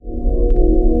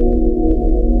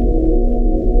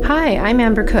Hi, I'm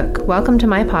Amber Cook. Welcome to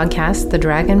my podcast, The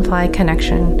Dragonfly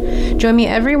Connection. Join me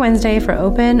every Wednesday for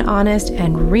open, honest,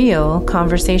 and real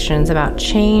conversations about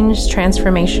change,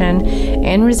 transformation,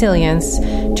 and resilience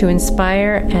to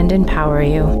inspire and empower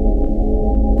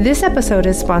you. This episode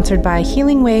is sponsored by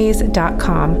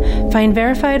HealingWays.com. Find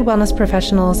verified wellness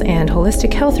professionals and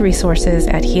holistic health resources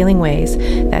at Healing Ways.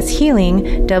 That's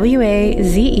healing, WAZE.com.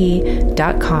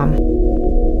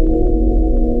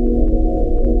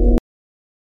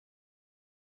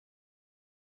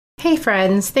 Hey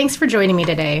friends, thanks for joining me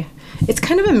today. It's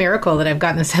kind of a miracle that I've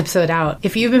gotten this episode out.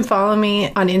 If you've been following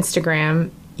me on Instagram,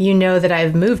 you know that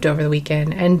I've moved over the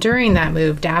weekend. And during that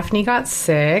move, Daphne got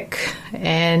sick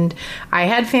and I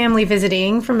had family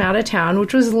visiting from out of town,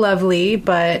 which was lovely,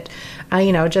 but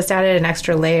just added an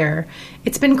extra layer.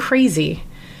 It's been crazy.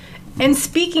 And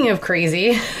speaking of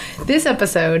crazy, this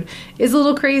episode is a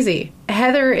little crazy.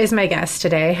 Heather is my guest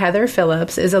today. Heather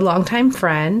Phillips is a longtime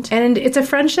friend, and it's a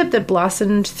friendship that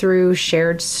blossomed through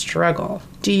shared struggle.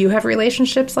 Do you have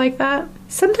relationships like that?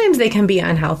 Sometimes they can be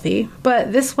unhealthy,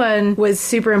 but this one was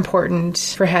super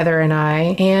important for Heather and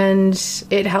I, and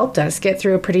it helped us get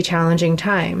through a pretty challenging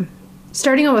time.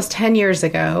 Starting almost 10 years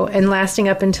ago and lasting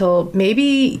up until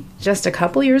maybe just a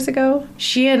couple years ago,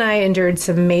 she and I endured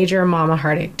some major mama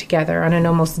heartache together on an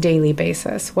almost daily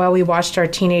basis while we watched our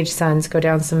teenage sons go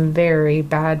down some very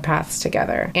bad paths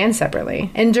together and separately.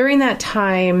 And during that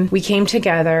time, we came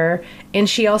together, and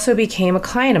she also became a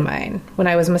client of mine when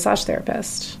I was a massage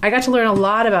therapist. I got to learn a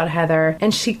lot about Heather,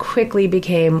 and she quickly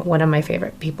became one of my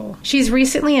favorite people. She's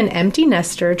recently an empty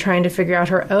nester trying to figure out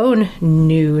her own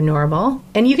new normal,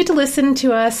 and you get to listen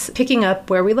to us picking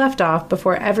up where we left off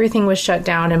before everything was shut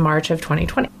down in March of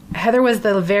 2020. Heather was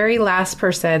the very last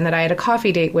person that I had a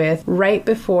coffee date with right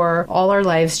before all our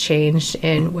lives changed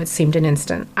in what seemed an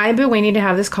instant. I've been waiting to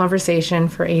have this conversation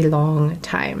for a long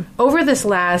time. Over this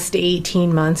last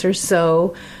 18 months or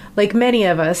so, like many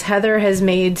of us, Heather has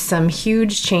made some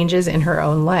huge changes in her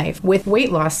own life, with weight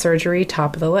loss surgery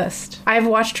top of the list. I've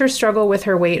watched her struggle with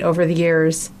her weight over the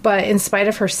years, but in spite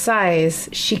of her size,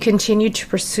 she continued to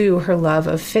pursue her love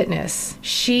of fitness.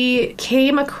 She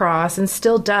came across, and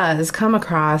still does come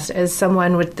across, as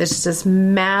someone with this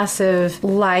massive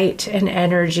light and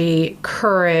energy,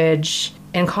 courage,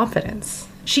 and confidence.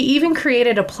 She even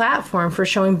created a platform for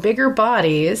showing bigger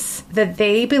bodies that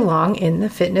they belong in the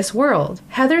fitness world.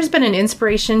 Heather's been an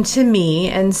inspiration to me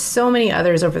and so many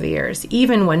others over the years,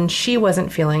 even when she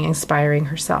wasn't feeling inspiring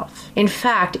herself. In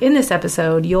fact, in this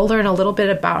episode, you'll learn a little bit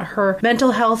about her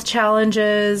mental health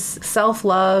challenges,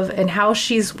 self-love, and how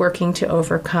she's working to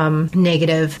overcome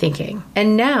negative thinking.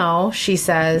 And now, she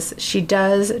says, she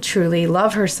does truly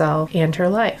love herself and her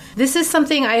life. This is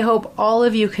something I hope all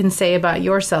of you can say about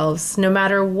yourselves, no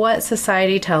matter what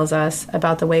society tells us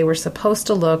about the way we're supposed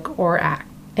to look or act.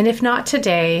 And if not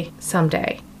today,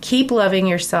 someday. Keep loving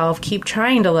yourself, keep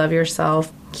trying to love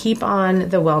yourself, keep on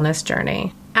the wellness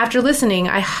journey. After listening,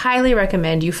 I highly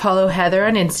recommend you follow Heather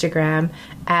on Instagram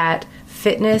at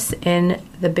Fitness in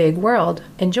the Big World.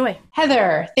 Enjoy.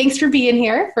 Heather, thanks for being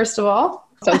here, first of all.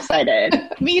 So excited.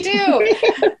 Me too.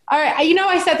 All right.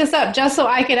 I set this up just so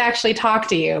I could actually talk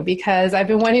to you because I've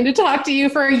been wanting to talk to you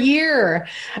for a year.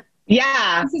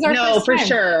 Yeah, no, for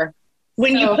sure.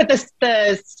 When you put the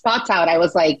spots out, I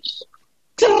was like,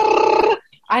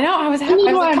 I know. I was like,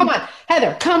 come on,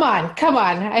 Heather, come on.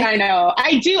 I know.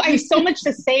 I do. I have so much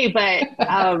to say, but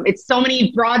it's so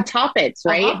many broad topics,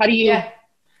 right? Uh-huh. How do you? Yeah.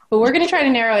 Well, we're going to try to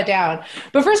narrow it down.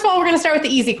 But first of all, we're going to start with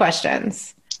the easy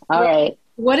questions. All right.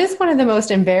 What is one of the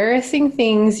most embarrassing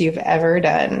things you've ever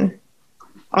done?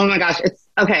 Oh my gosh. It's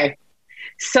okay.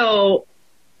 So,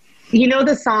 you know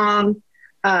the song,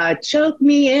 choke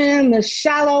me in the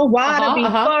shallow water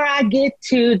before I get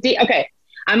too deep. Okay.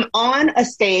 I'm on a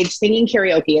stage singing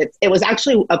karaoke. It was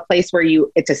actually a place where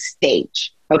it's a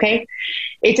stage. Okay.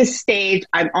 It's a stage.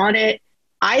 I'm on it.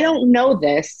 I don't know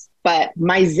this, but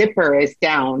my zipper is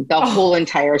down the whole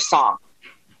entire song.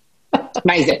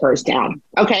 My zipper is down.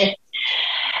 Okay.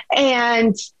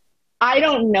 And I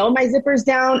don't know my zipper's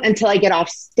down until I get off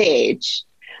stage.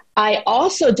 I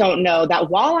also don't know that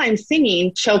while I'm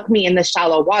singing Choke Me in the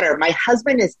Shallow Water, my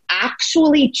husband is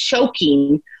actually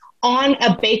choking on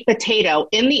a baked potato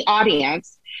in the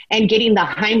audience and getting the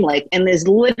Heimlich and is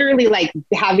literally like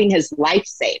having his life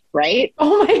saved, right?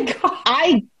 Oh my God.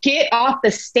 I get off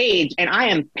the stage and I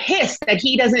am pissed that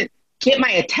he doesn't get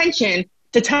my attention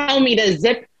to tell me to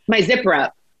zip my zipper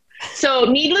up. So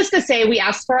needless to say, we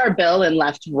asked for our bill and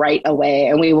left right away,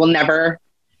 and we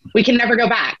can never go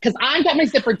back because I've got my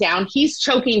zipper down. He's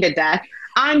choking to death.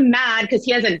 I'm mad because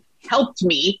he hasn't helped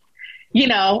me,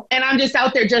 and I'm just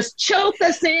out there just choke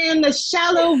us in the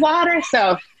shallow water.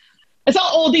 So It's an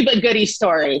oldie but goodie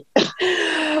story.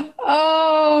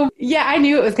 Oh, yeah, I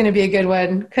knew it was going to be a good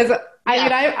one because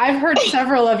I've heard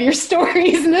several of your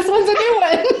stories, and this one's a new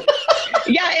one.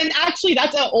 Yeah, and actually,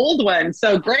 that's an old one.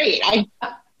 So great.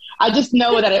 I just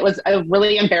know that it was a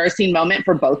really embarrassing moment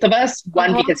for both of us.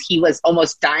 One, because he was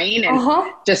almost dying,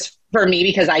 and just for me,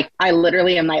 because I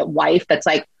literally am my wife that's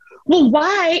like, well,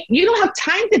 why? You don't have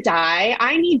time to die.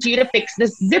 I need you to fix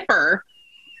this zipper.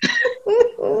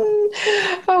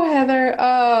 Oh, Heather.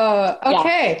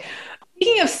 Okay. Yeah.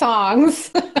 Speaking of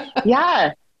songs.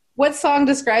 Yeah. What song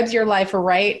describes your life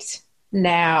right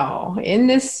now in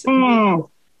this?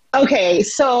 Okay.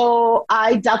 So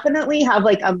I definitely have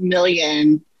like a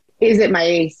million. Is it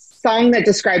my song that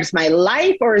describes my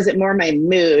life, or is it more my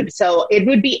mood? So it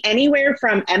would be anywhere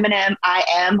from Eminem, I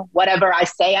Am, Whatever I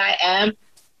Say I Am,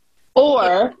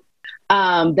 or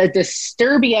the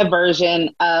Disturbia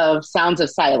version of Sounds of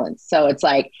Silence. So it's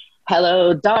like,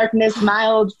 hello, darkness, my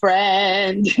old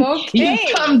friend. Okay.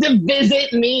 You've come to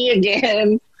visit me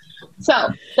again. So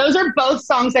those are both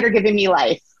songs that are giving me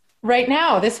life. Right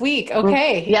now, this week.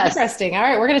 Okay. Yes. Interesting. All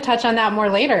right. We're going to touch on that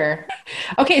more later.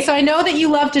 Okay. So I know that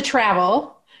you love to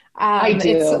travel. I do.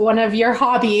 It's one of your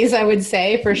hobbies, I would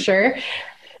say, for sure.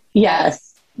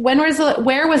 Yes. Where was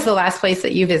the last place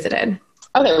that you visited?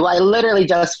 Okay. Well, I literally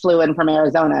just flew in from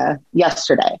Arizona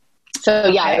yesterday. So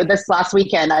yeah, this last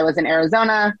weekend I was in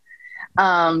Arizona,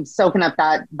 soaking up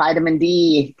that vitamin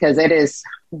D because it is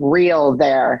real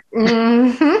there.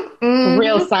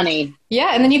 Real sunny.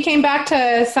 Yeah. And then you came back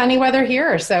to sunny weather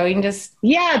here. So you can just.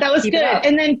 Yeah, that was good.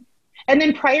 And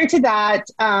then prior to that,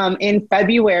 in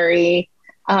February,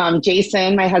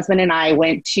 Jason, my husband, and I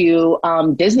went to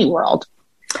Disney World.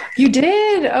 You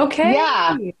did? Okay.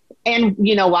 Yeah. And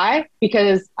you know why?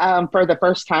 Because for the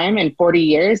first time in 40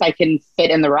 years, I can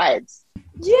fit in the rides.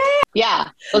 Yeah. Yeah.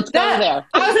 Let's go there.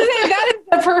 I was going to say, that is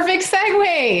the perfect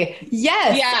segue.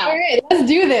 Yes. Yeah. All right. Let's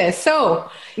do this. So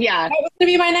yeah, that was going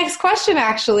to be my next question,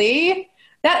 actually.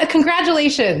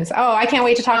 Congratulations. Oh, I can't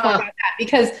wait to talk about that,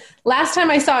 because last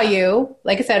time I saw you,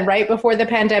 like I said, right before the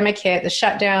pandemic hit, the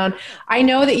shutdown, I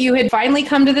know that you had finally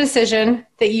come to the decision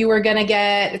that you were going to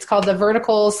get, it's called the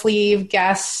vertical sleeve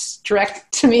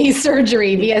gastrectomy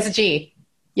surgery, VSG.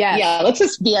 Yes. Yeah, let's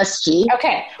just VSG.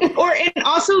 Okay. And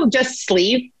also just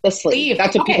sleeve, the sleeve.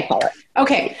 That's what people call it.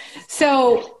 Okay.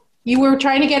 So you were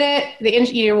trying to get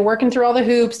it, you were working through all the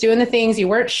hoops, doing the things, you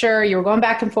weren't sure, you were going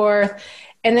back and forth.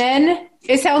 And then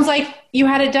it sounds like you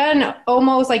had it done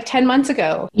almost like 10 months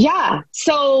ago. Yeah.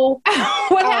 So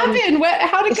what happened?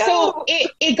 How'd it go? So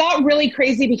it got really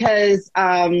crazy because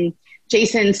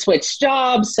Jason switched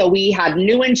jobs. So we had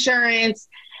new insurance,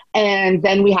 and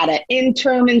then we had an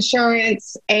interim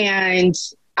insurance. And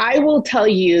I will tell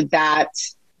you that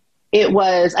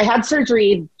I had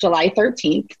surgery July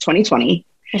 13th, 2020.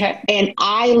 Okay. And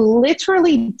I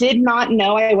literally did not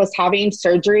know I was having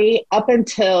surgery up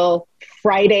until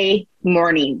Friday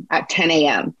morning at 10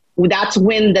 a.m. That's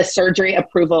when the surgery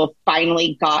approval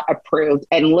finally got approved.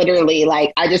 And literally,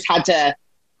 like,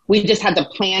 we just had to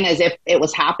plan as if it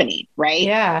was happening. Right.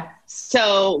 Yeah.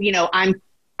 So,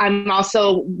 I'm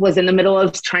also was in the middle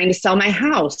of trying to sell my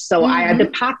house. So I had to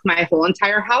pack my whole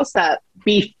entire house up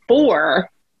before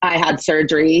I had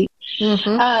surgery.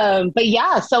 But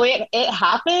yeah, so it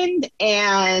happened,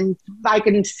 and if I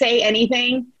can say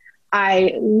anything,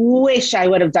 I wish I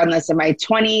would have done this in my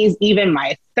 20s, even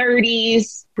my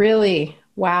 30s. Really?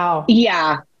 Wow.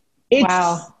 Yeah.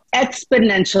 It's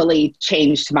exponentially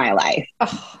changed my life.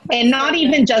 Oh, and not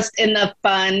even just in the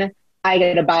fun, I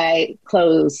get to buy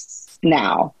clothes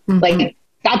now. Like,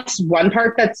 that's one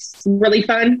part that's really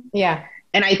fun. Yeah.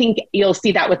 And I think you'll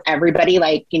see that with everybody.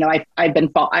 Like,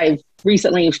 I've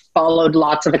recently followed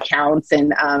lots of accounts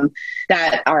and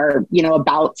that are,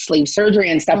 about sleeve surgery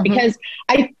and stuff, because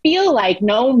I feel like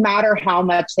no matter how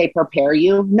much they prepare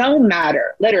you,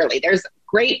 literally, there's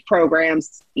great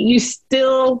programs, you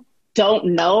still don't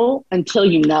know until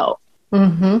you know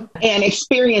and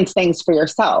experience things for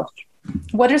yourself.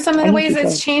 What are some of the ways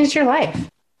it's changed your life?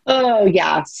 Oh,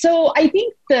 yeah. So I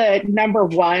think the number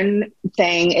one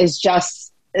thing is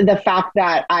just the fact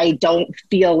that I don't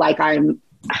feel like when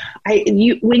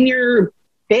you're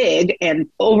big and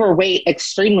overweight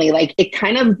extremely, like, it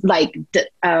kind of like,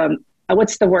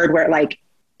 what's the word where it like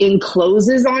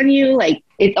encloses on you? Like,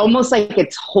 it's almost like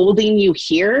it's holding you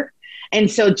here. And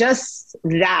so just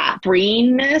that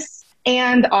freeingness.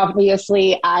 And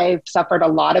obviously, I've suffered a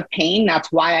lot of pain.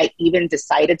 That's why I even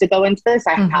decided to go into this.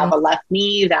 I have a left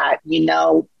knee that,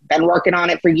 been working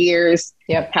on it for years,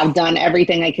 have done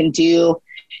everything I can do.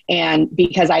 And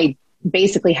because I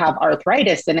basically have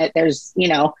arthritis in it, there's,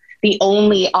 the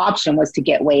only option was to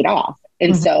get weight off.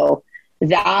 And so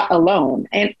that alone.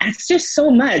 And it's just so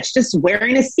much, just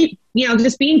wearing a seat,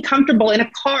 just being comfortable in a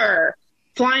car,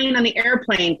 flying on the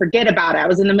airplane, forget about it. I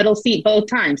was in the middle seat both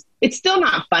times. It's still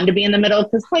not fun to be in the middle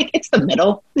because it's the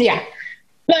middle. Yeah.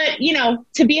 But,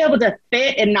 to be able to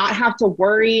fit and not have to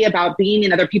worry about being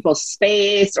in other people's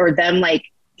space or them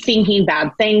thinking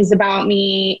bad things about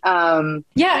me. Yeah.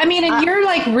 I mean, and you're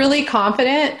really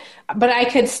confident, but I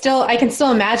can still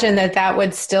imagine that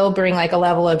would still bring a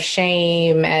level of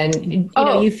shame and,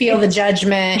 you feel the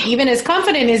judgment, even as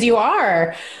confident as you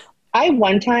are. I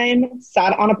one time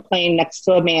sat on a plane next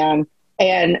to a man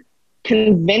and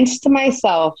convinced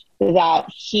myself that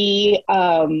he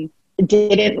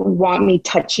didn't want me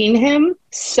touching him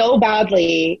so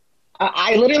badly.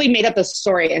 I literally made up the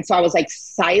story. And so I was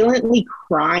silently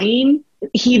crying.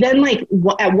 He then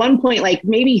at one point,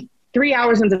 maybe 3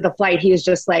 hours into the flight, he was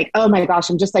just oh my gosh,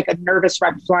 I'm just a nervous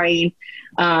wreck flying.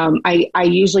 I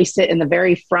usually sit in the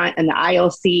very front in the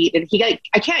aisle seat. And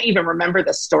I can't even remember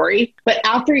the story. But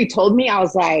after he told me, I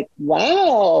was like,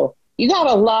 wow, you got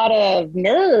a lot of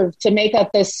nerve to make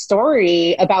up this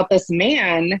story about this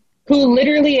man who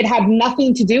literally it had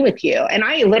nothing to do with you. And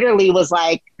I literally was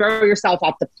throw yourself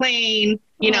off the plane,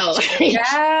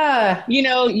 Yeah.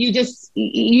 You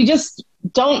just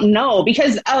don't know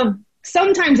because of,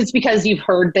 sometimes it's because you've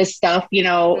heard this stuff,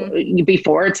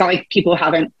 before. It's not like people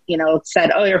haven't,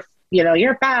 said, oh,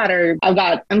 you're fat, or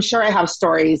I'm sure I have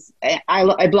stories.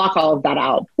 I block all of that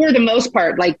out. For the most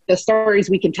part, the stories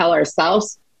we can tell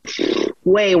ourselves,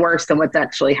 way worse than what's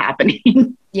actually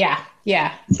happening. Yeah.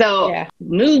 Yeah. So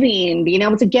moving, being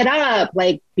able to get up,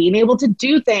 being able to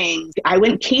do things. I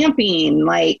went camping.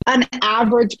 An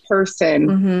average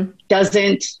person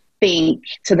doesn't think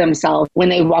to themselves when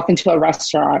they walk into a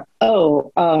restaurant,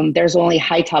 there's only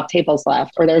high top tables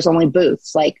left, or there's only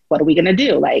booths. What are we going to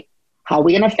do? How are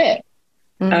we going to fit?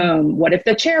 What if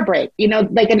the chair breaks?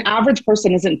 An average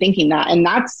person isn't thinking that. And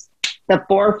that's the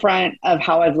forefront of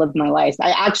how I've lived my life.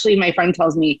 My friend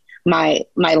tells me my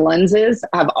lenses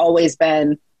have always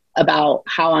been about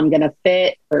how I'm going to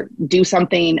fit or do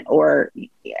something, or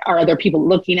are other people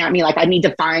looking at me I need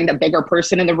to find a bigger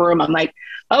person in the room. I'm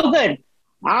oh, good.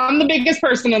 I'm the biggest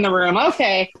person in the room.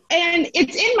 Okay. And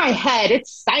it's in my head.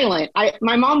 It's silent.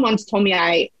 My mom once told me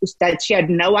that she had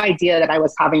no idea that I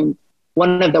was having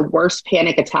one of the worst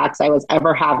panic attacks I was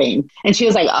ever having. And she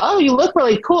was like, oh, you look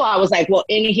really cool. I was like, well,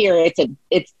 in here,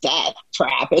 it's death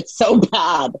trap. It's so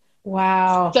bad.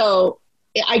 Wow. So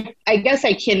I guess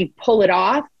I can pull it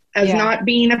off as not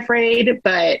being afraid,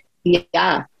 but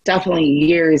yeah, definitely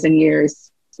years and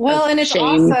years. Well, and it's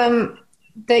shame. Awesome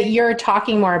that you're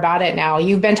talking more about it now.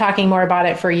 You've been talking more about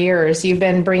it for years. You've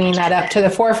been bringing that up to the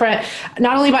forefront,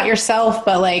 not only about yourself,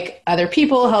 but other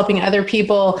people, helping other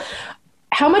people.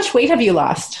 How much weight have you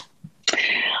lost?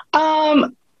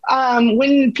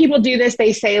 When people do this,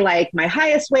 they say my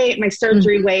highest weight, my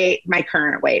surgery weight, my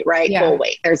current weight, right? Yeah. Goal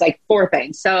weight. There's 4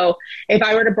 things. So if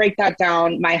I were to break that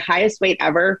down, my highest weight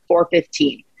ever,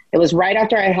 415. It was right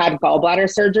after I had gallbladder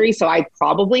surgery. So I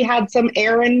probably had some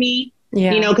air in me,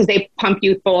 because they pump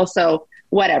you full. So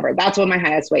whatever. That's what my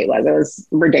highest weight was. It was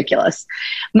ridiculous.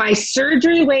 My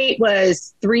surgery weight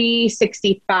was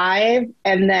 365.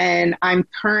 And then I'm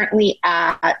currently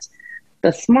at,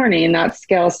 this morning, that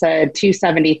scale said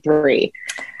 273.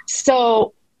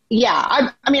 So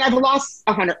yeah, I've lost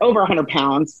over 100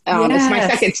 pounds. It's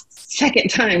my second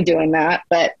time doing that,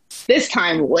 but this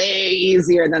time way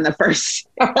easier than the first.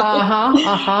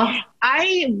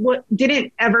 I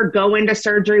didn't ever go into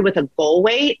surgery with a goal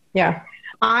weight. Yeah.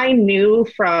 I knew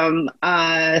from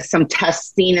some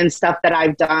testing and stuff that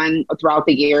I've done throughout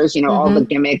the years, all the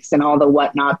gimmicks and all the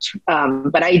whatnot.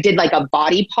 But I did a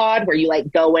body pod where you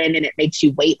go in and it makes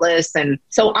you weightless. And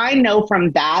so I know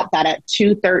from that at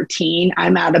 213,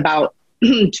 I'm at about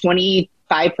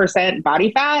 25%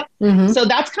 body fat. So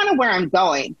that's kind of where I'm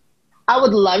going. I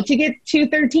would love to get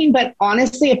 213, but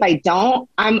honestly, if I don't,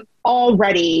 I'm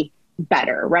already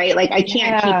better, right? I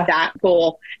can't keep that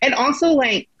goal. And also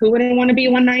who wouldn't want to be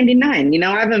 199?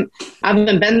 I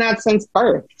haven't been that since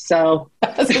birth. So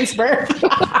since birth. Your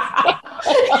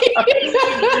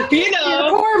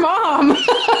poor mom.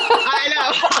 I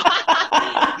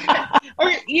know.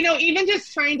 Or, even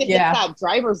just trying to get that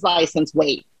driver's license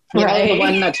weight. The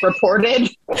one that's reported.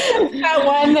 That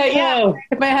one that,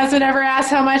 if my husband ever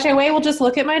asks how much I weigh, we'll just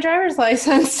look at my driver's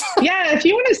license. Yeah, if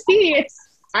you want to see,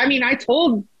 I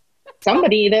told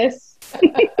somebody this.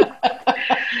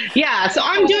 Yeah, so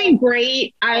I'm doing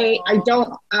great. I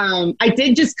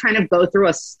did just kind of go through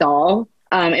a stall.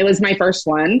 It was my first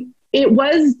one. It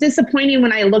was disappointing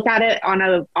when I look at it on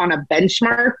a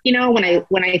benchmark,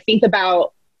 when I think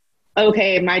about,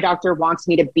 okay, my doctor wants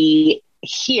me to be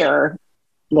here,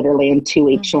 literally in 2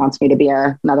 weeks, she wants me to be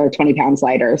another 20 pounds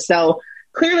lighter. So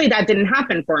clearly that didn't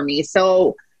happen for me.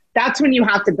 So that's when you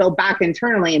have to go back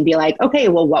internally and be like, okay,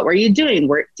 well, what were you doing?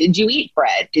 Where did you eat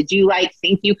bread? Did you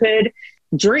think you could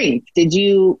drink? Did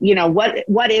you,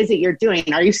 what is it you're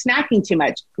doing? Are you snacking too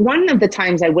much? One of the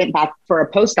times I went back for a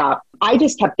post-op, I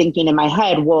just kept thinking in my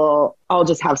head, well, I'll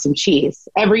just have some cheese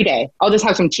every day. I'll just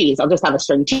have some cheese. I'll just have a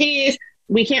string cheese.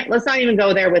 Let's not even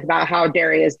go there with about how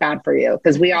dairy is bad for you,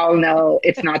 because we all know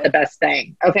it's not the best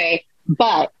thing. Okay.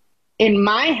 But in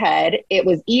my head, it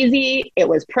was easy. It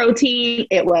was protein.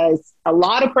 It was a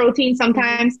lot of protein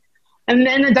sometimes. And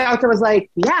then the doctor was like,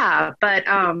 yeah, but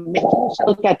maybe you should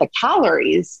look at the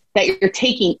calories that you're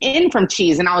taking in from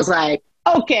cheese. And I was like,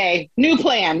 okay, new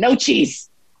plan, no cheese,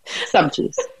 some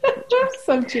cheese.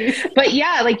 Some cheese. But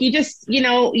yeah, you just,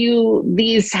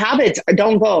 these habits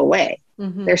don't go away.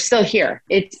 Mm-hmm. They're still here.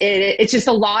 It's just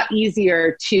a lot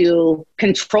easier to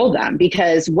control them,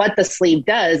 because what the sleeve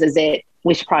does is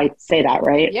we should probably say that,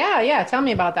 right? Yeah. Tell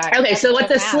me about that. Okay. So what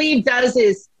the sleeve does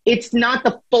is, it's not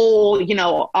the full,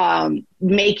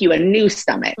 make you a new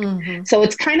stomach. Mm-hmm. So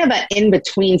it's kind of an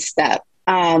in-between step.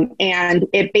 And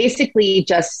it basically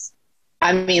just,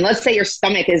 let's say your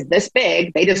stomach is this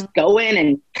big. They just go in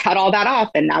and cut all that off.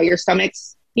 And now your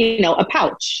stomach's, a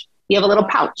pouch. You have a little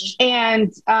pouch,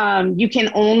 and you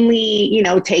can only,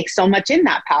 take so much in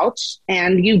that pouch,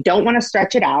 and you don't want to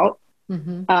stretch it out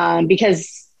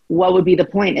because what would be the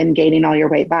point in gaining all your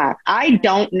weight back? I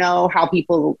don't know how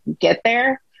people get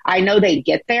there. I know they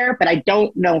get there, but I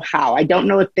don't know how. I don't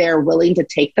know if they're willing to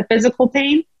take the physical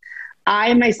pain.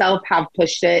 I myself have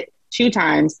pushed it 2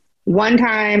 times. One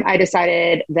time I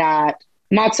decided that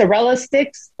mozzarella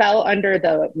sticks fell under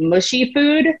the mushy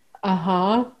food.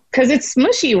 Because it's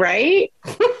mushy, right?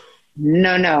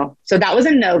 No. So that was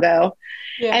a no-go.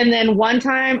 Yeah. And then one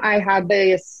time I had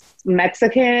this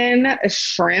Mexican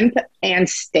shrimp and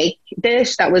steak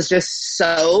dish that was just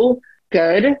so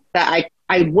good that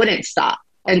I wouldn't stop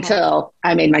until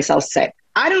I made myself sick.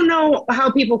 I don't know how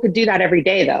people could do that every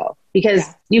day, though, because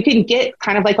you can get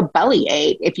kind of like a belly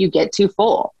ache if you get too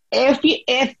full.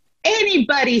 If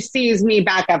anybody sees me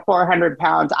back at 400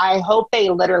 pounds, I hope they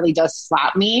literally just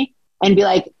slap me and be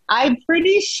like, I'm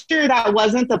pretty sure that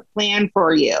wasn't the plan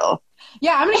for you.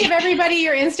 Yeah, I'm going to give everybody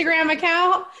your Instagram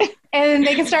account, and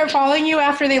they can start following you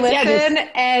after they listen.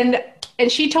 And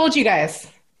she told you guys,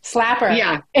 slap her.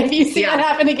 Yeah. If you see that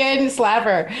happen again, slap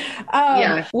her.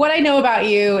 What I know about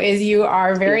you is you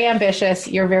are very ambitious.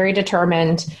 You're very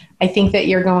determined. I think that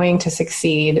you're going to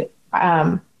succeed.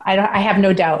 I have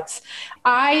no doubts.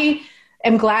 I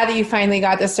am glad that you finally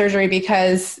got this surgery,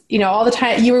 because, all the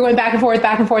time you were going back and forth.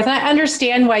 And I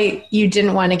understand why you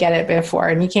didn't want to get it before,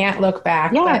 and you can't look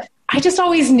back. Yeah. But I just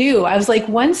always knew. I was like,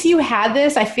 once you had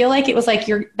this, I feel like it was like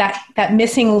you're that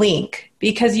missing link,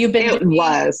 because you've been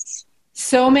doing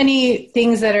so many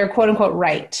things that are quote unquote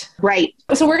right. Right.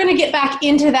 So we're going to get back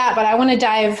into that, but I want to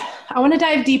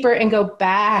dive deeper and go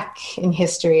back in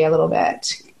history a little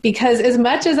bit, because as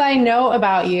much as I know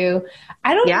about you,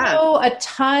 I don't know a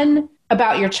ton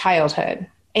about your childhood.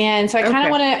 And so I kind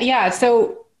of want to,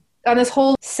 so on this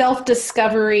whole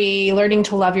self-discovery, learning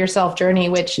to love yourself journey,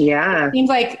 which seems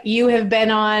like you have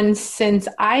been on since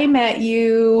I met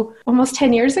you almost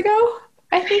 10 years ago,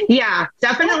 I think. Yeah,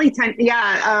 definitely 10.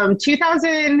 Yeah.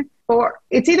 2004,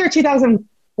 it's either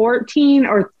 2014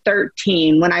 or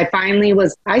 13 when I finally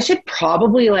I should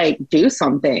probably do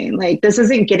something. This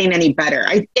isn't getting any better.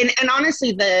 And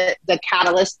honestly, the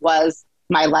catalyst was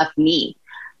my left knee.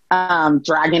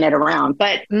 Dragging it around.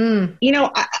 But,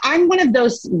 I'm one of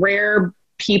those rare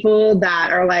people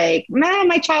that are like, man,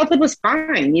 my childhood was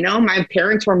fine. My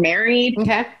parents were married.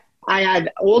 Okay. I had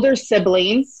older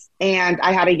siblings and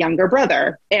I had a younger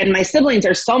brother. And my siblings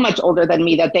are so much older than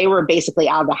me that they were basically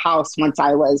out of the house once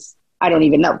I was, I don't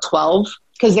even know, 12.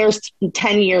 Because there's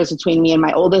 10 years between me and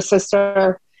my oldest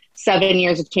sister, 7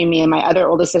 years between me and my other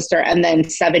oldest sister, and then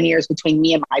 7 years between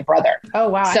me and my brother. Oh,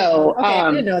 wow. So,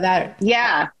 I didn't know that.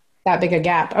 Yeah. That big a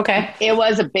gap. Okay. It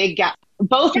was a big gap.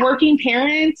 Both working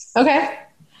parents. Okay.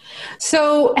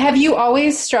 So have you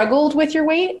always struggled with your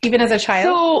weight, even as a child?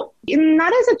 So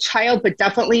not as a child, but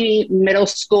definitely middle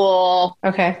school.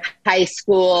 Okay. High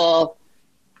school,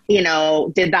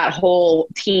 did that whole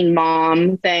teen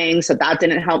mom thing. So that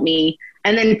didn't help me.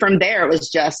 And then from there, it was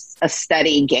just a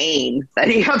steady gain.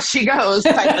 Steady up she goes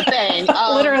type of thing.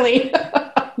 Literally.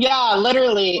 Yeah,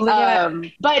 literally.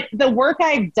 But the work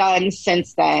I've done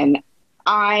since then,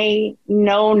 I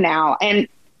know now. And,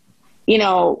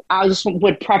 I just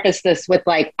would preface this with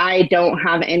I don't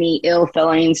have any ill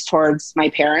feelings towards my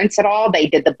parents at all. They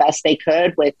did the best they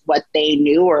could with what they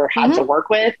knew or had to work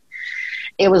with.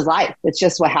 it was life. It's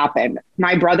just what happened.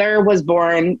 My brother was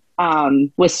born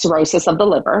with cirrhosis of the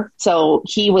liver. So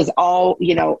he was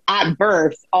at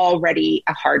birth already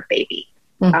a hard baby.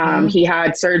 Mm-hmm. He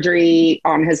had surgery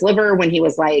on his liver when he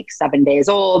was like 7 days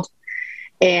old.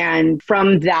 And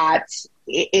from that,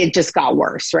 it just got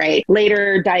worse, right?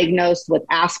 Later diagnosed with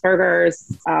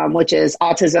Asperger's, which is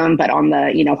autism, but on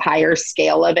the, higher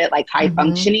scale of it, like high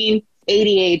functioning.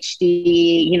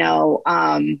 ADHD,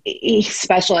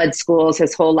 special ed schools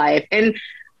his whole life. And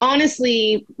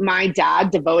honestly, my dad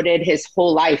devoted his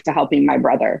whole life to helping my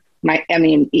brother.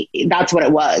 That's what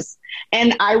it was.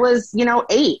 And I was,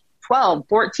 8, 12,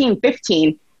 14,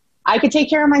 15. I could take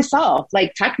care of myself,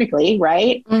 like technically,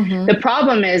 right? Mm-hmm. The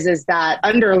problem is that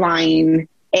underlying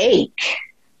ache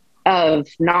of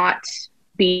not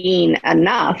being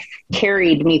enough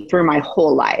carried me through my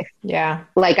whole life. Yeah.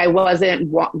 Like I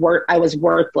wasn't, I was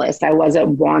worthless. I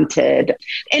wasn't wanted.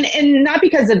 And not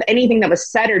because of anything that was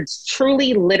said, or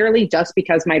truly, literally just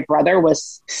because my brother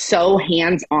was so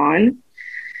hands-on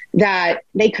that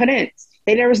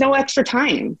there was no extra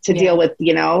time to deal with,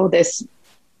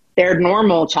 their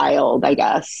normal child, I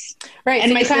guess. Right. And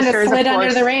so my kind of slid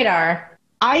under the radar.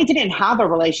 I didn't have a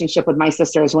relationship with my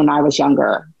sisters when I was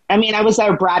younger. I was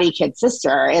their bratty kid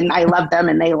sister, and I loved them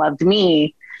and they loved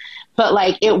me. But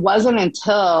like, it wasn't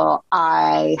until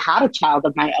I had a child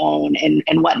of my own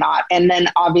and whatnot. And then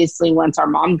obviously once our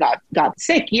mom got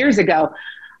sick years ago,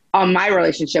 my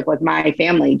relationship with my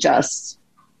family just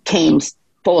came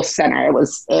full center. It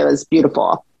was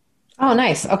beautiful. Oh,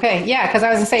 nice. Okay. Yeah. Because I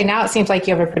was going to say, now it seems like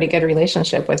you have a pretty good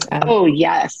relationship with them. Oh,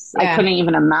 yes. Yeah. I couldn't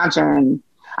even imagine.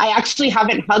 I actually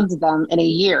haven't hugged them in a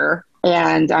year,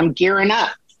 and I'm gearing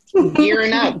up,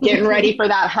 getting ready for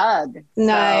that hug.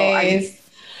 Nice. So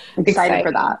I'm excited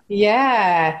for that.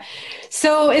 Yeah.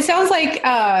 So it sounds like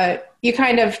you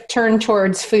kind of turn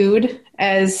towards food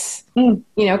as, kind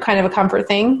of a comfort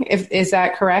thing. Is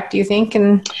that correct, do you think?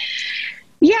 And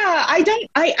yeah,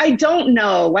 I don't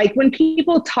know. Like when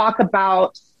people talk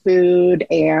about food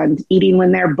and eating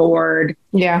when they're bored.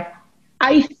 Yeah.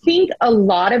 I think a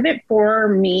lot of it for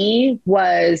me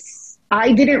was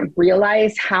I didn't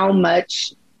realize how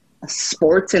much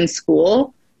sports in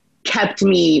school kept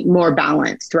me more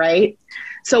balanced, right?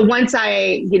 So once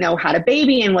I, had a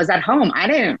baby and was at home,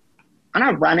 I'm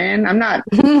not running, I'm not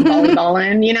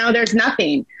volleyballing, there's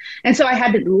nothing. And so I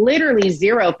had literally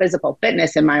zero physical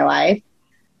fitness in my life.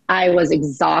 I was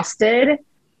exhausted.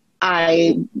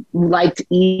 I liked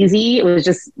easy. It was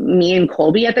just me and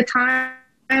Colby at the time.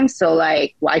 So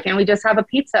like, why can't we just have a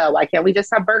pizza? Why can't we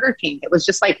just have Burger King? It was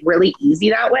just like really easy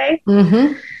that way.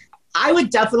 Mm-hmm. I would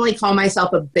definitely call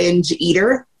myself a binge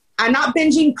eater. I'm not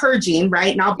binging, purging,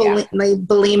 right? Not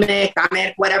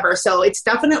bulimic, whatever. So it's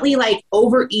definitely like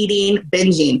overeating,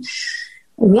 binging.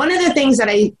 One of the things that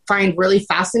I find really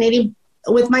fascinating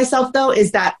with myself though,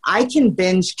 is that I can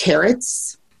binge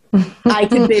carrots. I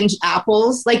can binge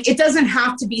apples. Like it doesn't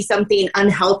have to be something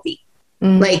unhealthy.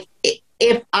 Mm. Like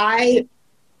if I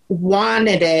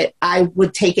wanted it, I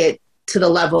would take it to the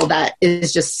level that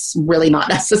is just really not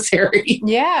necessary.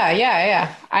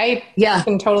 Yeah. I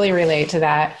can totally relate to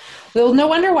that. Well, no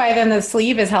wonder why then the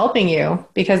sleeve is helping you,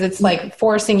 because it's like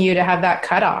forcing you to have that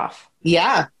cutoff.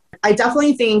 Yeah. I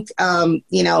definitely think,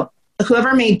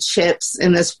 whoever made chips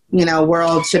in this,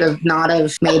 world should have not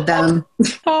have made them.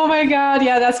 Oh my God.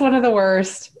 Yeah. That's one of the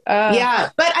worst. Yeah.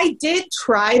 But I did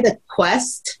try the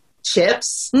Quest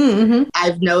chips. Mm-hmm.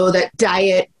 I know that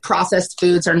diet processed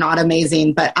foods are not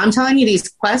amazing, but I'm telling you, these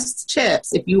Quest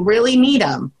chips, if you really need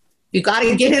them, you got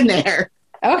to get in there.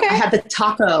 Okay. I have the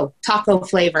taco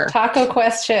flavor. Taco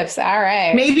Quest chips. All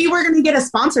right. Maybe we're going to get a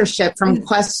sponsorship from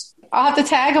Quest. I'll have to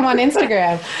tag them on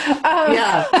Instagram.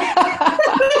 Yeah.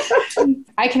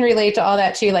 I can relate to all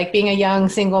that too. Like being a young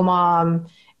single mom.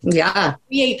 Yeah.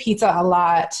 We ate pizza a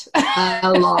lot.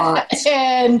 A lot.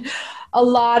 And a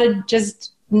lot of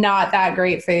just not that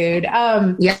great food.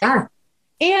 Yeah.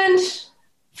 And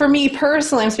for me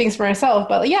personally, I'm speaking for myself,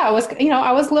 but yeah, I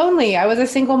was lonely. I was a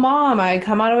single mom. I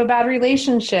come out of a bad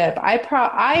relationship.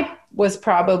 I was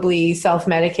probably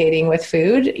self-medicating with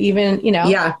food, even,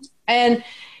 Yeah. And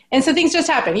so things just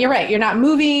happen. You're right. You're not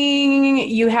moving.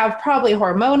 You have probably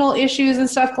hormonal issues and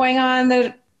stuff going on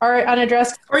that are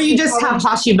unaddressed. Or you just have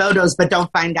Hashimoto's, but don't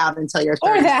find out until you're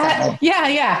 37. Or that.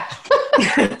 Yeah.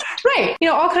 Right.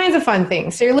 All kinds of fun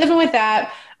things. So you're living with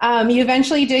that. You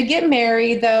eventually did get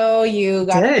married, though. You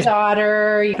got a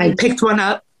daughter. I picked one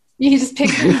up. You just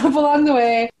picked one up along the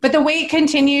way. But the weight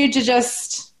continued to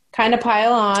just kind of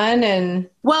pile on. And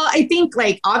well, I think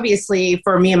like obviously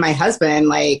for me and my husband,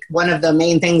 like one of the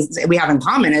main things we have in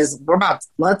common is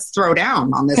let's throw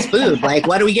down on this food. Like,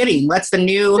 what are we getting? What's the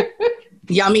new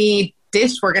yummy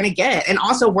dish we're going to get. And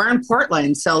also we're in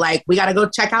Portland. So like, we got to go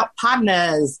check out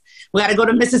Podnas. We got to go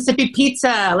to Mississippi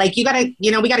Pizza. Like we got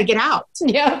to get out.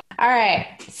 Yeah. All right.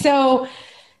 So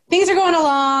things are going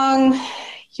along.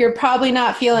 You're probably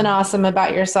not feeling awesome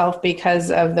about yourself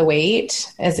because of the weight,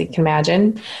 as you can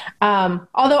imagine.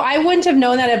 Although I wouldn't have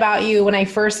known that about you when I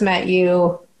first met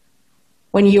you,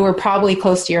 when you were probably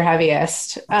close to your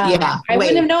heaviest. I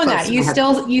wouldn't have known that. You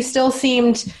still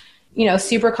seemed,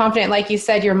 super confident. Like you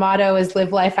said, your motto is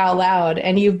live life out loud.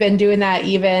 And you've been doing that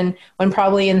even when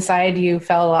probably inside you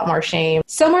felt a lot more shame.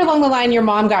 Somewhere along the line, your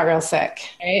mom got real sick,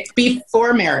 right?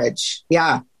 Before marriage.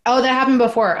 Yeah. Oh, that happened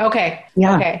before. Okay.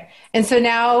 Yeah. Okay. And so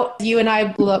now you and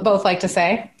I both like to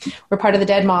say we're part of the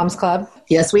Dead Moms Club.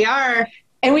 Yes, we are.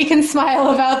 And we can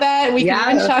smile about that. We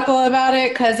can even chuckle about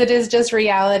it because it is just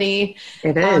reality.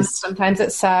 It is. Sometimes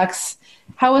it sucks.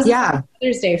 How was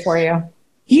Mother's Day for you?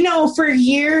 For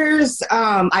years,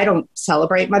 I don't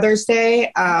celebrate Mother's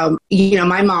Day.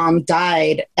 My mom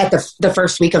died at the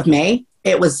first week of May.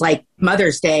 It was like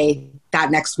Mother's Day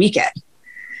that next weekend.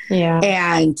 Yeah.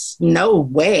 And no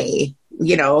way,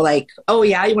 oh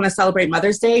yeah, you want to celebrate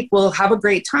Mother's Day? Well, have a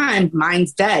great time.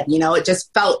 Mine's dead. It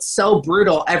just felt so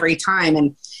brutal every time.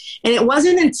 And it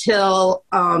wasn't until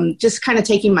just kind of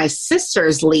taking my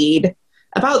sister's lead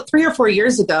about 3 or 4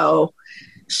 years ago,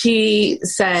 she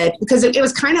said, because it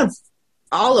was kind of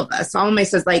all of us, all of my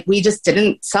sisters, like, we just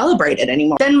didn't celebrate it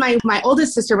anymore. Then my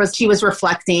oldest sister was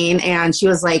reflecting and she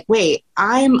was like, wait,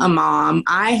 I'm a mom.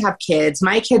 I have kids.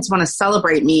 My kids want to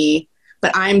celebrate me,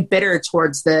 but I'm bitter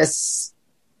towards this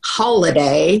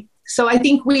holiday. So I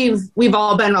think we've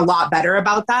all been a lot better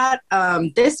about that.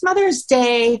 This Mother's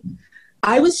Day,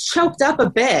 I was choked up a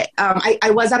bit.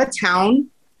 I was out of town.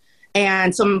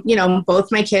 And so,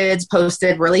 both my kids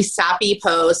posted really sappy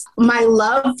posts. My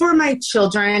love for my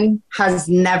children has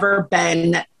never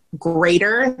been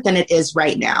greater than it is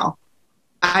right now.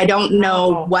 I don't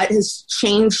know what has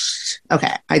changed.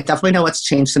 Okay, I definitely know what's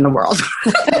changed in the world.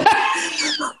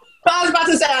 I was about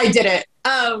to say I did it.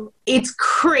 It's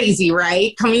crazy,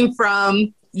 right? Coming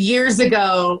from years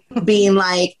ago being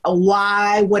like,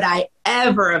 why would I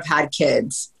ever have had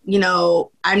kids?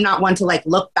 I'm not one to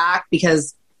look back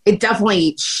because it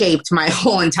definitely shaped my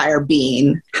whole entire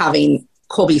being, having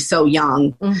Colby so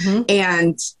young. Mm-hmm.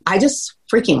 And I just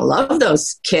freaking love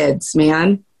those kids,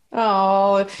 man.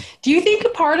 Oh, do you think a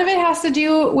part of it has to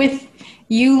do with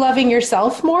you loving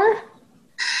yourself more?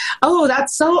 Oh,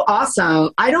 that's so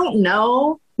awesome. I don't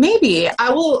know. Maybe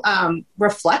I will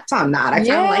reflect on that. I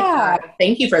kind of like that.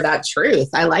 Thank you for that truth.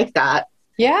 I like that.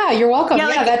 Yeah, you're welcome.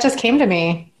 Yeah, that just came to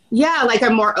me. Yeah,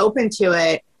 I'm more open to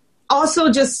it.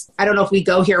 Also, just, I don't know if we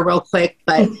go here real quick,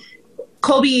 but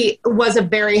Colby was a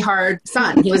very hard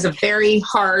son. He was a very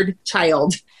hard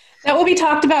child. That will be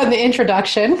talked about in the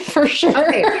introduction for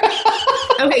sure.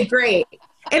 Okay, great.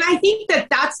 And I think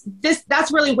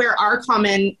that's really where our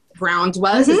common ground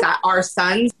was, is that our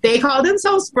sons, they call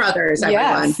themselves brothers,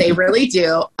 everyone. Yes. They really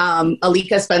do.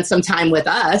 Alika spent some time with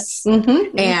us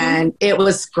and it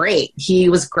was great. He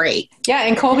was great. Yeah,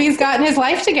 and Colby's gotten his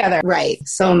life together. Right.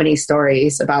 So many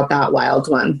stories about that wild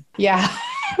one. Yeah,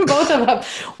 both of them.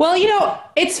 Well,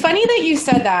 it's funny that you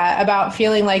said that about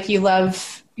feeling like you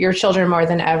love your children more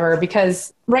than ever,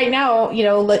 because right now,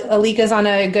 Alika's on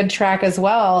a good track as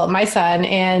well, my son,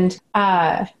 and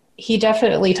he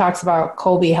definitely talks about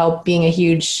Colby being a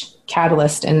huge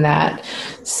catalyst in that.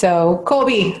 So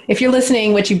Colby, if you're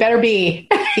listening, which you better be,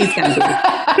 he's going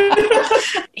to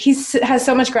be. He has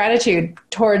so much gratitude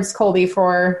towards Colby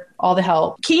for all the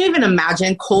help. Can you even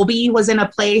imagine Colby was in a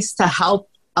place to help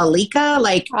Alika?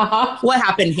 What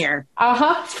happened here?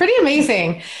 It's pretty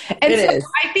amazing. And so is.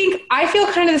 I feel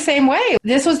kind of the same way.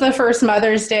 This was the first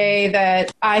Mother's Day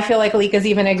that I feel like Alika's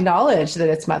even acknowledged that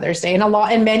it's Mother's Day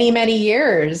in many, many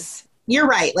years. You're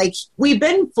right. We've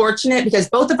been fortunate because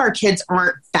both of our kids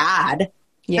aren't bad.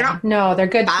 Yeah. They're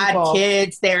good bad people.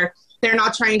 Kids. They're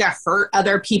not trying to hurt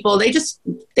other people.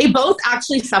 They both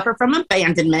actually suffer from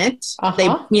abandonment. They,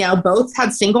 both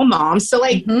had single moms. So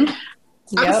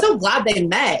I'm so glad they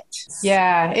met.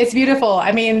 Yeah, it's beautiful.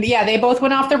 I mean, they both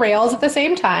went off the rails at the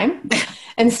same time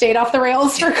and stayed off the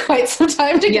rails for quite some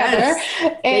time together.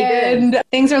 Yes, and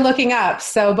things are looking up.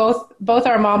 So both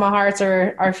our mama hearts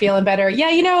are feeling better.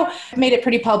 Yeah, made it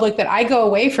pretty public that I go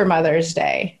away for Mother's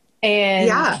Day.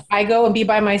 And I go and be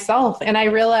by myself. And I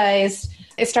realized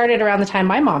it started around the time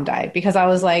my mom died, because I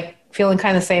was feeling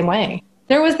kind of the same way.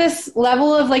 There was this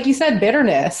level of, like you said,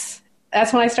 bitterness.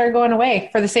 That's when I started going away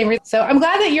for the same reason. So I'm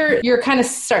glad that you're kind of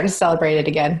starting to celebrate it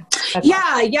again. That's awesome.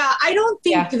 I don't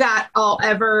think that I'll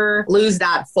ever lose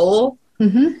that full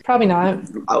Probably not.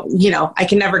 I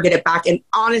can never get it back. And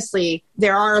honestly,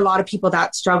 there are a lot of people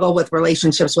that struggle with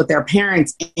relationships with their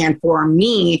parents. And for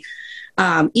me,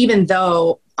 even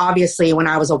though obviously when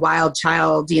I was a wild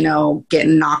child,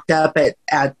 getting knocked up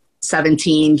at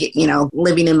 17,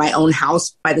 living in my own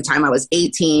house by the time I was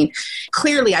 18,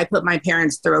 clearly I put my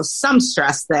parents through some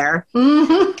stress there.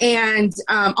 Mm-hmm. And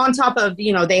on top of,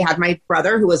 they had my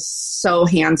brother who was so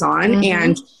hands-on. Mm-hmm.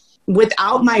 And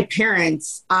without my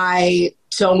parents, I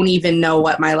don't even know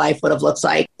what my life would have looked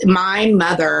like. My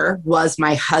mother was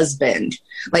my husband.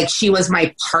 Like, she was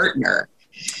my partner.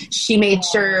 She made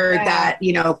sure that,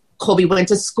 Colby went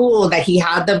to school, that he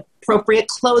had the appropriate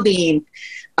clothing.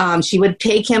 She would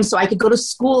take him so I could go to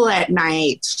school at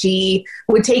night. She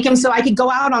would take him so I could go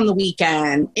out on the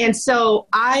weekend. And so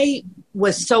I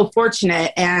was so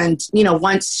fortunate. And,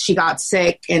 once she got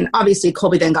sick, and obviously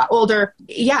Colby then got older.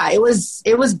 Yeah, it was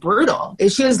brutal.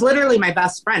 She was literally my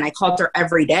best friend. I called her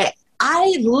every day.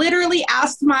 I literally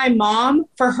asked my mom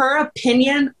for her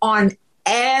opinion on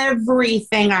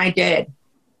everything I did.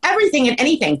 Everything and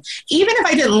anything, even if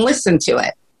I didn't listen to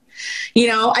it.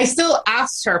 I still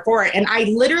asked her for it. And I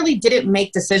literally didn't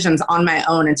make decisions on my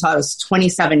own until I was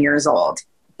 27 years old.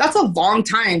 That's a long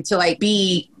time to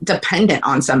be dependent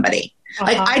on somebody.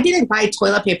 Uh-huh. I didn't buy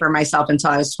toilet paper myself until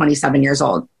I was 27 years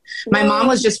old. My mom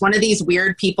was just one of these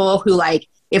weird people who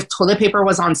if toilet paper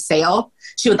was on sale,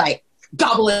 she would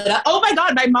gobble it up. Oh my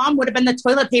God, my mom would have been the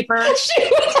toilet paper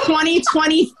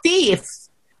 2020 thief.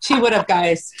 She would have,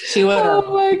 guys. She would have.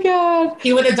 Oh, my God.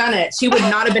 He would have done it. She would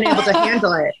not have been able to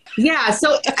handle it. Yeah.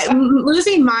 So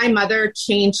losing my mother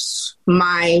changed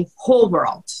my whole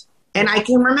world. And I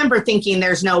can remember thinking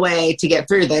there's no way to get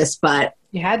through this, but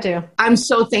you had to. I'm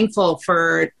so thankful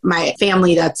for my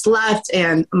family that's left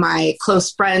and my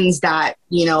close friends that,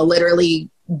 literally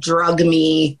drug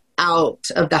me out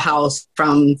of the house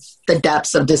from the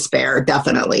depths of despair.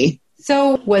 Definitely.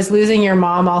 So was losing your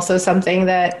mom also something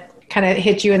that kind of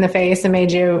hit you in the face and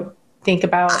made you think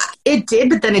about? It did,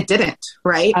 but then it didn't,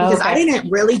 right? Oh, because okay. I didn't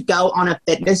really go on a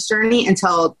fitness journey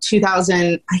until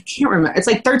 2000. I can't remember. It's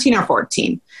 13 or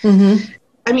 14. Mm-hmm.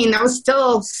 I mean, that was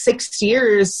still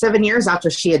 7 years after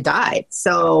she had died.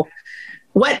 So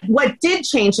what did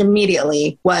change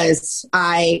immediately was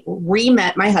I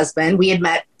re-met my husband. We had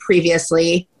met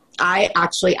previously. I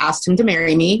actually asked him to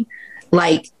marry me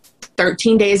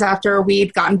 13 days after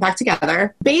we'd gotten back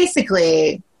together.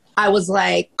 Basically, I was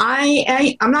like,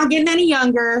 I'm not getting any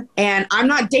younger and I'm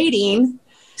not dating.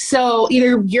 So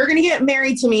either you're going to get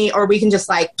married to me or we can just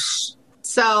psh.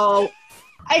 So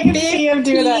I can see him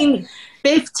do that.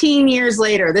 15 years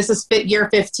later, this is year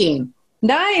 15.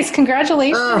 Nice.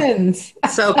 Congratulations.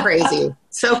 So crazy.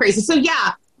 So crazy. So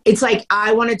yeah, it's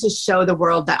I wanted to show the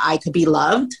world that I could be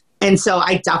loved. And so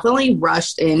I definitely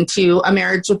rushed into a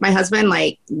marriage with my husband.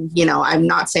 I'm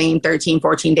not saying 13,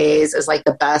 14 days is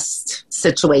the best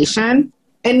situation.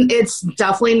 And it's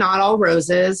definitely not all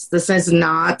roses. This is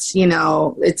not,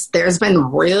 there's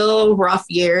been real rough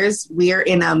years. We're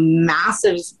in a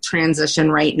massive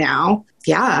transition right now.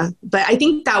 Yeah. But I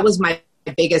think that was my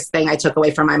biggest thing I took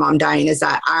away from my mom dying is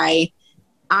that I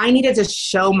needed to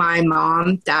show my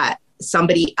mom that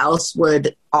somebody else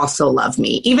would also love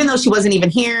me, even though she wasn't even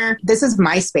here. This is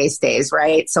MySpace days,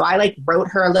 right? So I wrote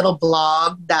her a little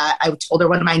blog that I told her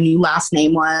what my new last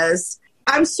name was.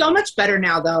 I'm so much better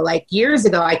now, though. Years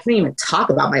ago, I couldn't even talk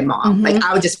about my mom. Mm-hmm.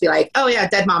 I would just be oh yeah,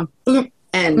 dead mom.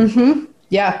 And mm-hmm.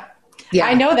 Yeah.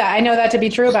 I know that to be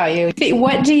true about you.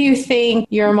 What do you think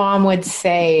your mom would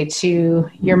say to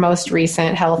your most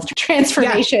recent health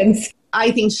transformations? Yeah.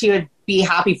 I think she would be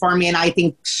happy for me. And I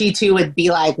think she too would be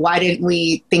why didn't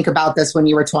we think about this when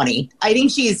you were 20? I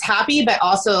think she's happy, but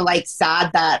also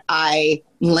sad that I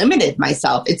limited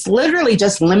myself. It's literally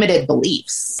just limited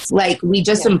beliefs. We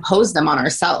just impose them on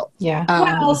ourselves. Yeah.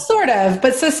 Well, sort of,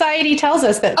 but society tells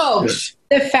us that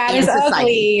the fat is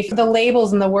ugly. The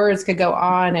labels and the words could go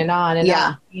on and on. And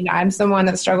yeah. I'm someone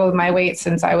that struggled with my weight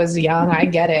since I was young. I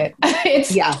get it.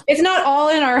 It's not all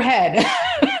in our head.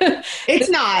 It's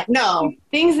not, no.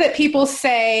 Things that people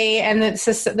say and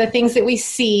the things that we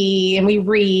see and we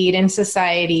read in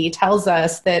society tells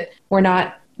us that we're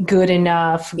not good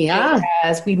enough. Yeah.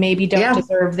 As we maybe don't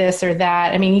deserve this or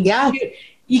that. I mean,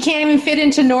 you can't even fit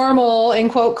into normal, in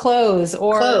quote, clothes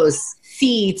or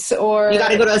seats or... You got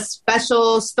to go to a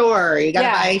special store. You got to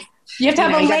buy... You have to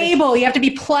have a label. You have to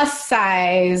be plus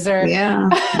size or... Yeah,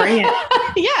 bring it.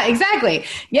 Yeah, exactly.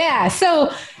 Yeah.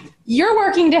 So you're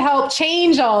working to help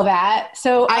change all that.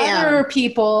 So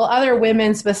people, other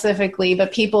women specifically,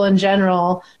 but people in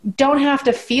general don't have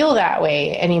to feel that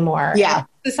way anymore. Yeah.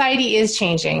 Society is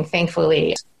changing,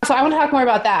 thankfully. So I want to talk more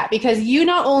about that because you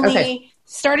not only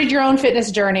started your own fitness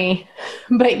journey,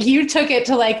 but you took it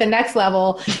to like the next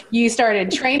level. You started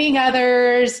training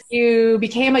others. You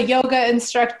became a yoga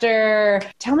instructor.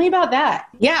 Tell me about that.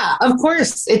 Yeah, of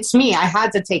course. It's me. I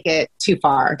had to take it too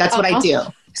far. That's what I do.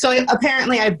 So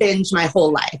apparently I binge my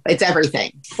whole life. It's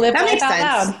everything. Live that life makes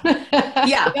sense. Loud.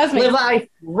 Yeah. Live life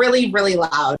really, really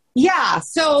loud. Yeah.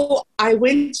 So I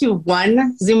went to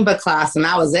one Zumba class and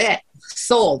that was it.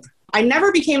 Sold. I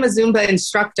never became a Zumba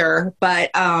instructor,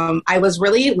 but I was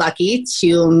really lucky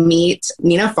to meet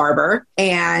Nina Farber,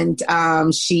 and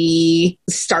she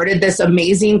started this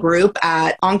amazing group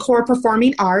at Encore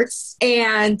Performing Arts,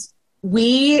 and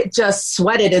we just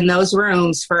sweated in those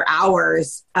rooms for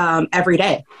hours every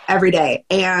day.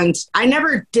 And I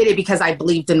never did it because I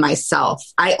believed in myself.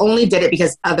 I only did it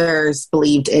because others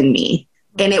believed in me.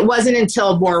 And it wasn't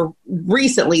until more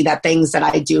recently that things that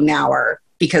I do now are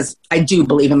because I do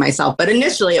believe in myself. But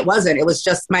initially it wasn't. It was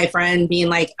just my friend being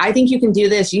like, I think you can do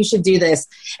this. You should do this.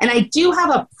 And I do have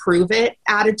a prove it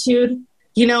attitude.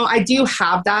 You know, I do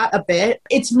have that a bit.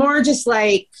 It's more just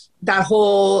like that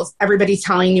whole everybody's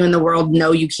telling you in the world,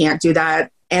 no, you can't do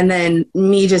that. And then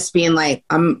me just being like,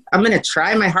 I'm going to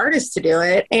try my hardest to do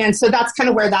it. And so that's kind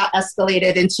of where that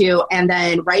escalated into. And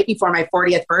then right before my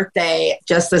 40th birthday,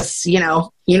 just this,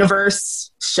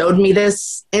 universe showed me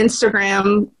this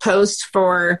Instagram post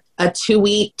for a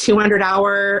 2-week,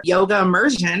 200-hour yoga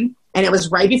immersion. And it was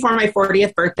right before my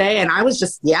 40th birthday. And I was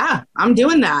just, I'm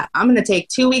doing that. I'm going to take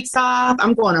 2 weeks off.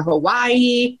 I'm going to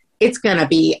Hawaii. It's going to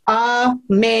be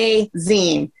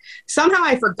amazing. Somehow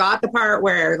I forgot the part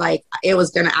where like it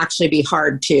was going to actually be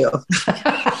hard too.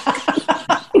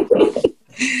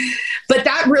 But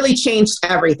that really changed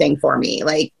everything for me.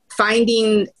 Like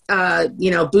finding,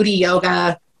 booty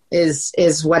yoga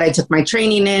is what I took my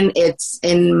training in. It's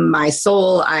in my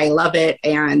soul. I love it.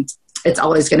 And it's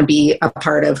always going to be a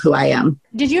part of who I am.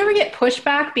 Did you ever get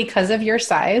pushback because of your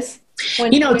size?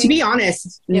 To be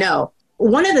honest, no.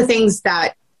 One of the things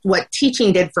that what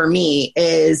teaching did for me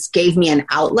is gave me an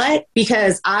outlet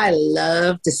because I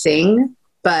love to sing,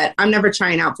 but I'm never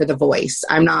trying out for the voice.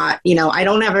 I'm not,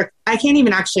 I can't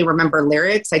even actually remember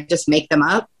lyrics. I just make them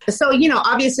up. So,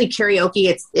 obviously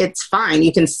karaoke, it's fine.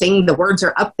 You can sing, the words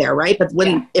are up there, right? But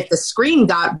if the screen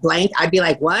got blank, I'd be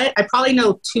like, what? I probably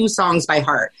know 2 songs by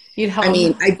heart. You'd hum. I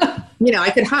mean,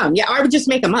 I could hum. Yeah, I would just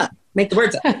make them up, make the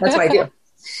words up. That's what I do.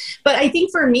 But I think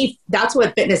for me, that's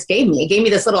what fitness gave me. It gave me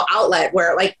this little outlet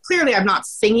where like, clearly I'm not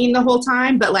singing the whole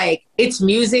time, but like it's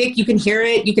music. You can hear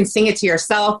it. You can sing it to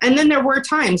yourself. And then there were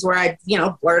times where I,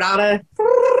 blurt out a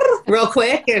real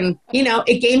quick. And,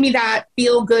 it gave me that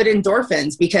feel good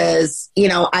endorphins because,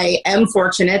 I am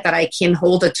fortunate that I can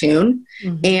hold a tune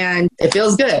and it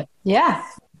feels good. Yeah.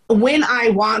 When I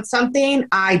want something,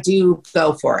 I do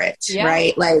go for it. Yeah.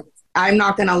 Right. Like I'm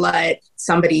not going to let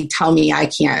somebody tell me I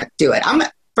can't do it.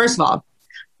 First of all,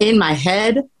 in my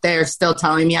head, they're still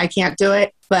telling me I can't do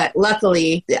it. But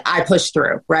luckily, I push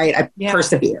through, right? I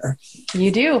persevere.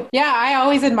 You do. Yeah, I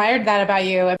always admired that about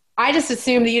you. I just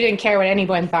assumed that you didn't care what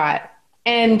anyone thought.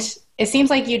 And it seems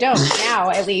like you don't now,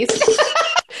 at least.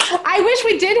 I wish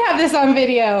we did have this on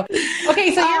video.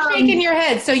 Okay, so you're shaking your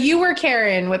head. So you were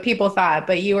caring what people thought,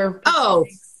 but you were... Oh,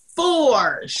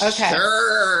 for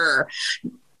sure.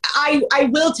 I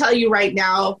will tell you right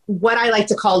now what I like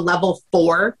to call level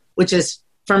 4, which is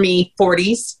for me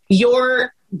 40s.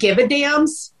 Your give a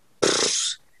dams,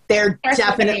 they're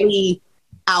definitely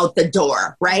out the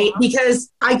door, right? Because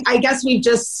I guess we've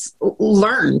just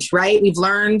learned, right? We've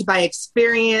learned by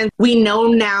experience. We know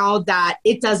now that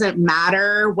it doesn't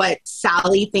matter what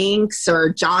Sally thinks or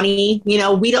Johnny,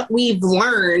 we've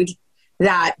learned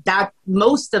that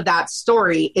most of that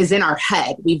story is in our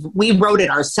head. We wrote it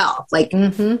ourselves. Like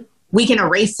we can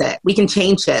erase it. We can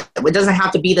change it. It doesn't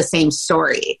have to be the same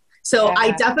story. So I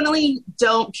definitely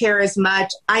don't care as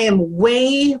much. I am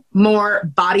way more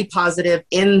body positive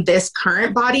in this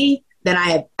current body than I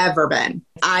have ever been.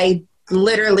 I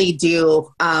literally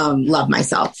do love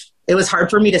myself. It was hard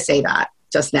for me to say that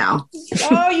just now.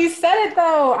 Oh, you said it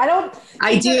though.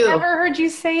 I do. I've never heard you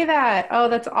say that. Oh,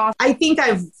 that's awesome. I think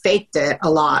I've faked it a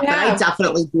lot, but I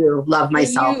definitely do love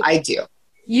myself. I do.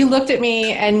 You looked at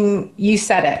me and you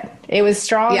said it. It was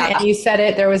strong and you said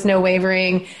it. There was no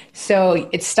wavering. So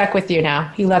it's stuck with you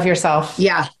now. You love yourself.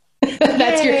 Yeah.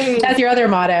 That's your other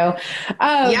motto.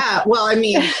 Well, I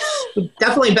mean, we've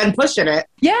definitely been pushing it.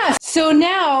 Yeah. So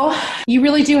now you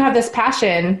really do have this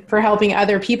passion for helping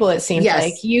other people, it seems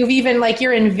like. You've even,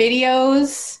 you're in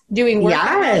videos doing workouts.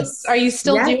 Yes. Are you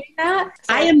still doing that?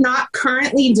 I am not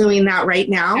currently doing that right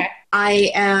now. Okay.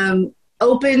 I am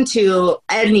open to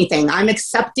anything. I'm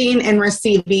accepting and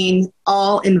receiving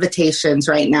all invitations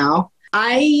right now.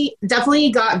 I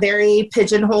definitely got very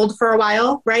pigeonholed for a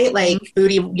while, right? Like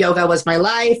booty yoga was my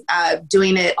life,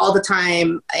 doing it all the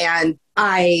time. And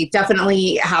I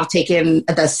definitely have taken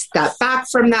the step back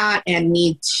from that and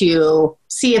need to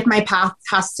see if my path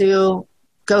has to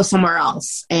go somewhere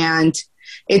else. And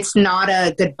it's not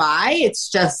a goodbye. It's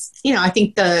just, I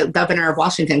think the governor of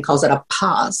Washington calls it a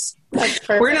pause. That's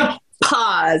perfect. We're going to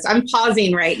pause. I'm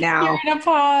pausing right now. You're going to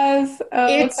pause. Oh,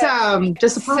 it's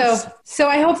just a pause. So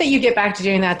I hope that you get back to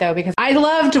doing that though, because I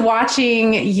loved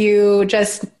watching you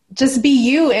just be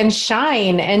you and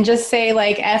shine and just say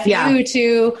like F you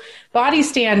to body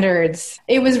standards.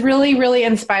 It was really, really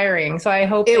inspiring. So I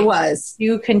hope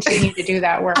you continue to do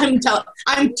that work.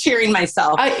 I'm cheering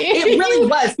myself. It really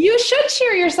was. You should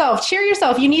cheer yourself. Cheer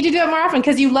yourself. You need to do it more often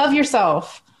because you love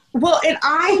yourself. Well, and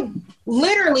I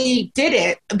literally did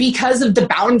it because of the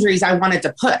boundaries I wanted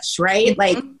to push, right? Mm-hmm.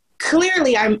 Like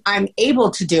clearly I'm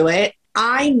able to do it.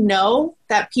 I know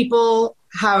that people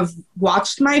have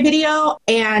watched my video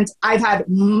and I've had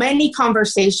many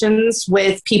conversations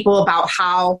with people about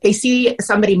how they see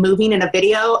somebody moving in a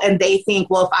video and they think,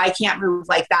 well, if I can't move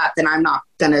like that, then I'm not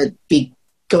going to be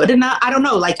good enough. I don't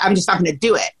know. Like, I'm just not going to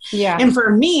do it. Yeah. And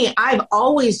for me, I've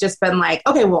always just been like,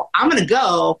 okay, well, I'm going to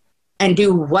go and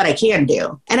do what I can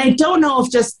do. And I don't know if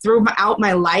just throughout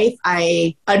my life,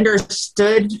 I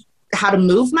understood how to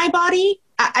move my body.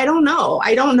 I don't know.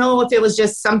 I don't know if it was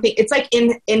just something, it's like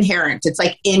inherent. It's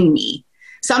like in me.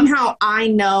 Somehow I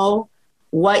know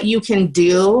what you can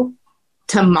do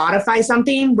to modify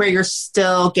something where you're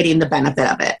still getting the benefit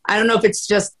of it. I don't know if it's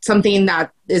just something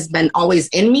that has been always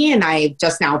in me and I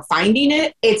just now finding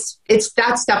it.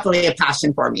 That's definitely a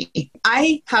passion for me.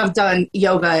 I have done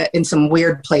yoga in some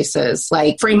weird places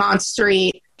like Fremont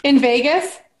Street. In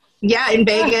Vegas? Yeah, in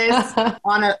Vegas,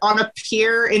 on a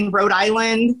pier in Rhode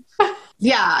Island.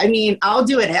 Yeah, I mean, I'll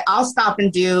do it. I'll stop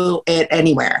and do it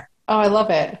anywhere. Oh, I love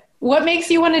it. What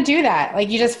makes you want to do that? Like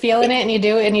you just feel in it and you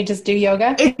do it and you just do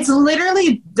yoga? It's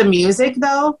literally the music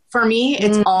though. For me,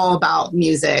 it's all about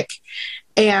music.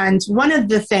 And one of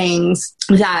the things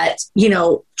that,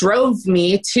 drove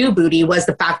me to booty was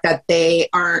the fact that they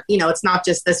aren't, it's not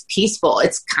just this peaceful,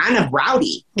 it's kind of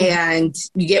rowdy and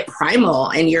you get primal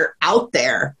and you're out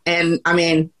there. And I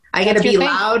mean, I get to be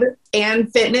loud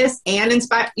and fitness and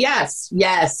inspire. Yes.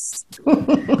 Yes.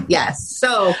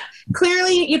 So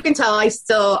clearly you can tell I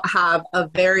still have a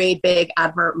very big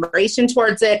admiration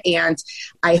towards it. And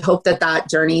I hope that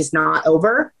journey's not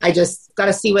over. I just got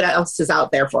to see what else is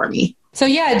out there for me. So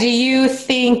yeah, do you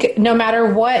think no matter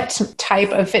what type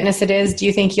of fitness it is, do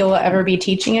you think you'll ever be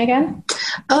teaching again?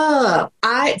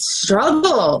 I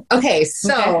struggle. Okay,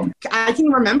 so I can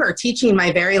remember teaching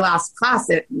my very last class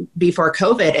before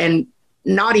COVID and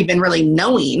not even really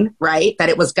knowing, right, that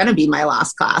it was going to be my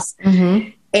last class.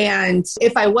 Mm-hmm. And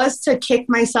if I was to kick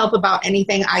myself about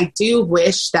anything, I do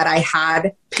wish that I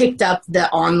had picked up the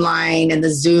online and the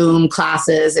Zoom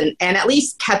classes and at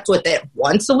least kept with it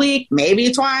once a week,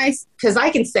 maybe twice. Because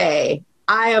I can say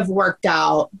I have worked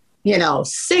out,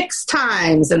 6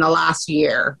 times in the last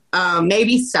year,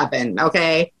 maybe 7.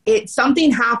 Okay.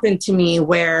 Something happened to me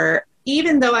where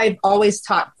even though I've always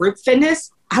taught group fitness,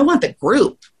 I want the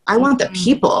group. I want the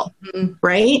people,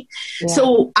 right? Yeah.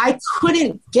 So I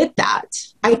couldn't get that.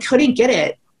 I couldn't get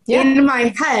it. Yeah. In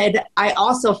my head, I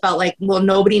also felt like, well,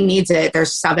 nobody needs it.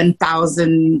 There's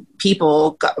 7,000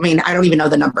 people. I mean, I don't even know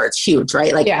the number. It's huge,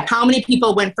 right? Like how many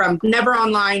people went from never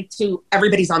online to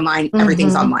everybody's online,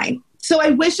 everything's online. So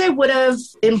I wish I would have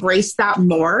embraced that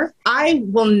more. I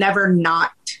will never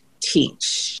not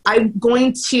teach. I'm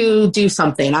going to do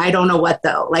something. I don't know what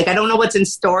though. Like, I don't know what's in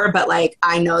store, but like,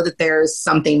 I know that there's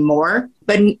something more.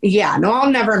 But yeah, no, I'll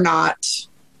never not.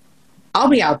 I'll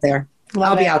be out there.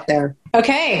 I'll be out there.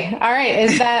 Okay. All right.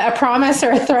 Is that a promise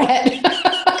or a threat?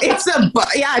 It's a both.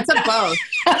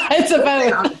 It's a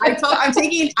both.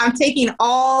 I'm taking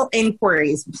all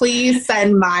inquiries. Please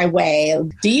send my way.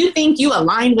 Do you think you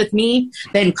align with me?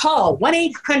 Then call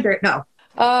 1-800. No.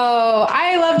 Oh,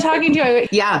 I love talking to you.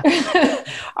 Yeah.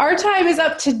 Our time is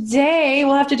up today.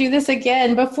 We'll have to do this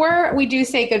again. Before we do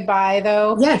say goodbye,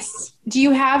 though. Yes. Do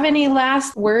you have any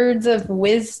last words of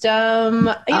wisdom,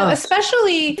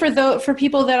 especially for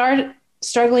people that are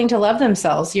struggling to love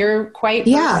themselves? You're quite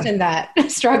versed in that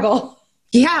struggle.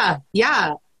 Yeah.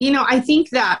 Yeah. I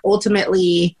think that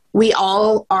ultimately we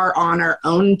all are on our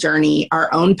own journey,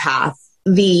 our own path.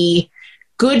 The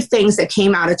good things that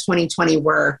came out of 2020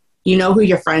 were, you know who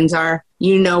your friends are,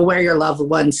 you know where your loved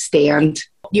ones stand,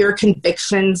 your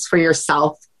convictions for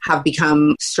yourself have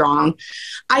become strong.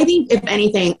 I think, if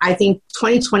anything,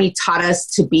 2020 taught us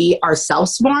to be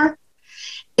ourselves more.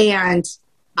 And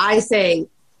I say,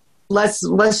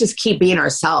 let's just keep being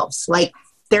ourselves. Like,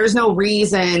 there's no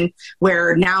reason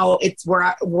where now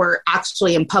we're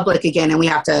actually in public again and we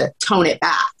have to tone it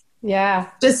back. Yeah.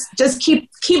 Just keep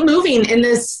moving in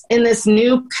this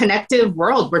new connective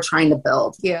world we're trying to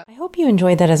build. Yeah. I hope you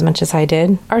enjoyed that as much as I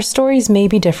did. Our stories may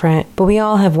be different, but we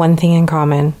all have one thing in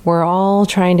common. We're all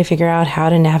trying to figure out how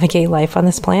to navigate life on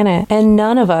this planet, and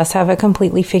none of us have it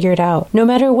completely figured out. No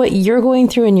matter what you're going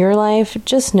through in your life,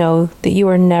 just know that you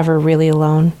are never really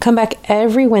alone. Come back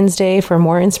every Wednesday for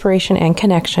more inspiration and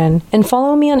connection, and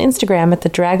follow me on Instagram at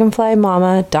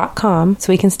thedragonflymama.com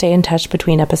so we can stay in touch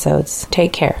between episodes.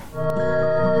 Take care.